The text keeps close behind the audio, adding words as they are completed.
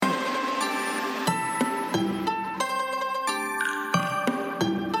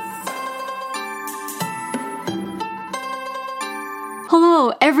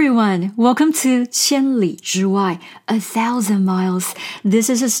everyone, welcome to 千里之外, 1,000 miles. This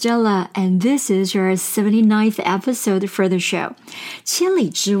is Estella, and this is your 79th episode for the show. 千里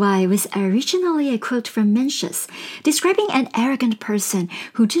之外 was originally a quote from Mencius, describing an arrogant person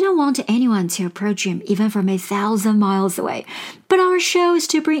who didn't want anyone to approach him even from 1,000 miles away. But our show is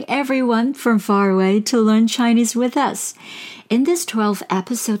to bring everyone from far away to learn Chinese with us. In this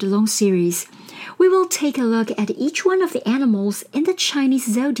 12-episode-long series, we will take a look at each one of the animals in the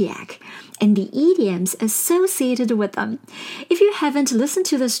Chinese zodiac and the idioms associated with them. If you haven't listened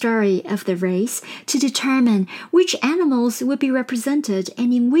to the story of the race to determine which animals would be represented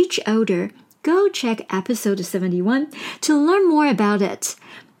and in which order, go check episode 71 to learn more about it.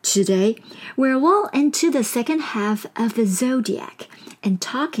 Today, we're well into the second half of the zodiac and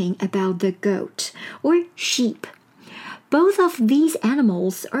talking about the goat or sheep. Both of these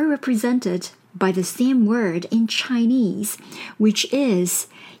animals are represented by the same word in Chinese, which is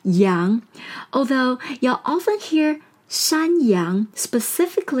yáng, although you'll often hear 山羊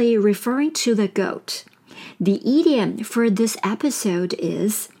specifically referring to the goat. The idiom for this episode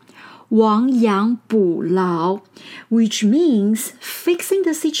is 亡羊补牢, which means fixing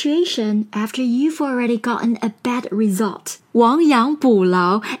the situation after you've already gotten a bad result. 亡羊补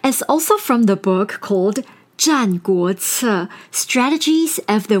牢 is also from the book called 战国策, Strategies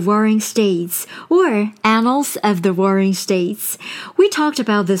of the Warring States, or Annals of the Warring States. We talked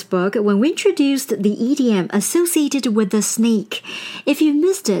about this book when we introduced the idiom associated with the snake. If you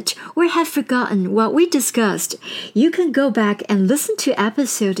missed it or have forgotten what we discussed, you can go back and listen to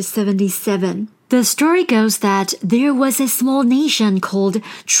episode 77. The story goes that there was a small nation called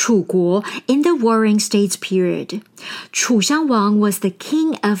楚国 in the Warring States period. 楚襄王 was the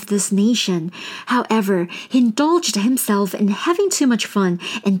king of this nation. However, he indulged himself in having too much fun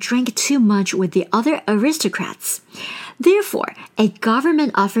and drank too much with the other aristocrats. Therefore, a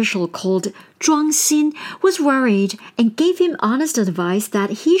government official called 庄辛 was worried and gave him honest advice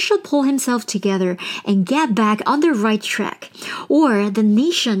that he should pull himself together and get back on the right track, or the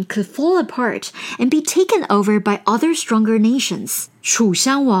nation could fall apart and be taken over by other stronger nations. 楚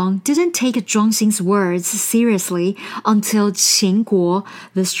襄王 didn't take 庄辛's words seriously until 秦国,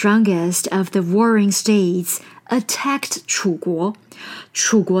 the strongest of the warring states, attacked 楚国.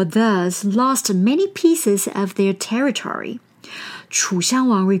 楚国thus lost many pieces of their territory. 楚襄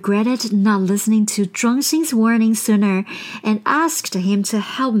王 regretted not listening to 庄辛's warning sooner and asked him to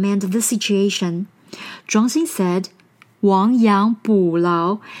help mend the situation. 庄辛said, 亡羊补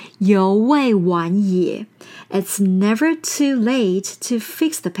牢，犹未晚也. It's never too late to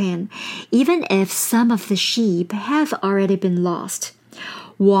fix the pen, even if some of the sheep have already been lost.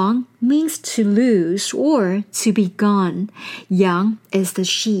 亡 means to lose or to be gone. 羊 is the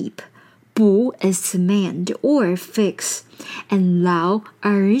sheep. 补 is to mend or fix. And 牢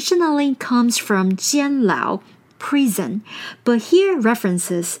originally comes from 监牢, prison, but here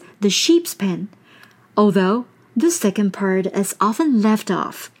references the sheep's pen. Although the second part is often left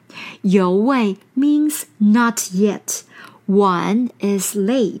off. 犹未 means not yet. 晚 is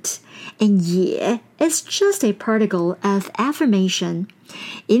late. And 也 is just a particle of affirmation.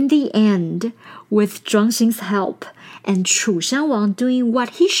 In the end, with 庄辛's help, and 楚襄王 doing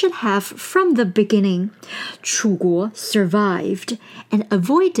what he should have from the beginning, 楚国 survived and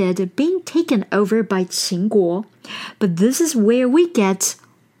avoided being taken over by 秦国. But this is where we get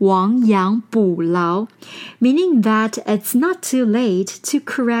亡羊补牢, meaning that it's not too late to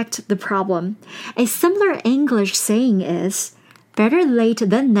correct the problem. A similar English saying is, better late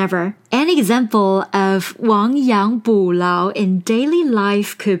than never. An example of 亡羊补牢 in daily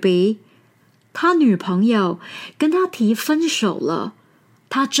life could be, 他女朋友跟他提分手了，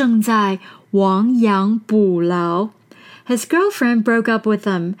他正在亡羊补牢。His girlfriend broke up with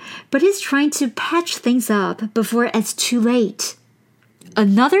him, but he's trying to patch things up before it's too late.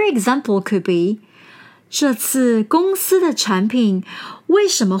 Another example could be, 这次公司的产品为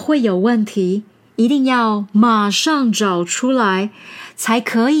什么会有问题？一定要马上找出来，才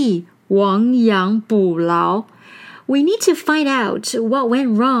可以亡羊补牢。We need to find out what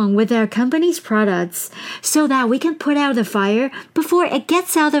went wrong with our company's products so that we can put out the fire before it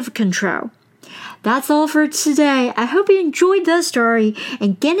gets out of control. That's all for today. I hope you enjoyed the story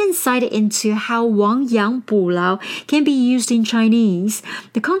and get insight into how 亡羊补牢 can be used in Chinese.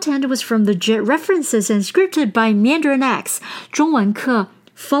 The content was from legit references and scripted by Mandarin X, 中文课.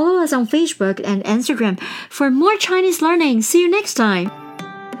 Follow us on Facebook and Instagram for more Chinese learning. See you next time.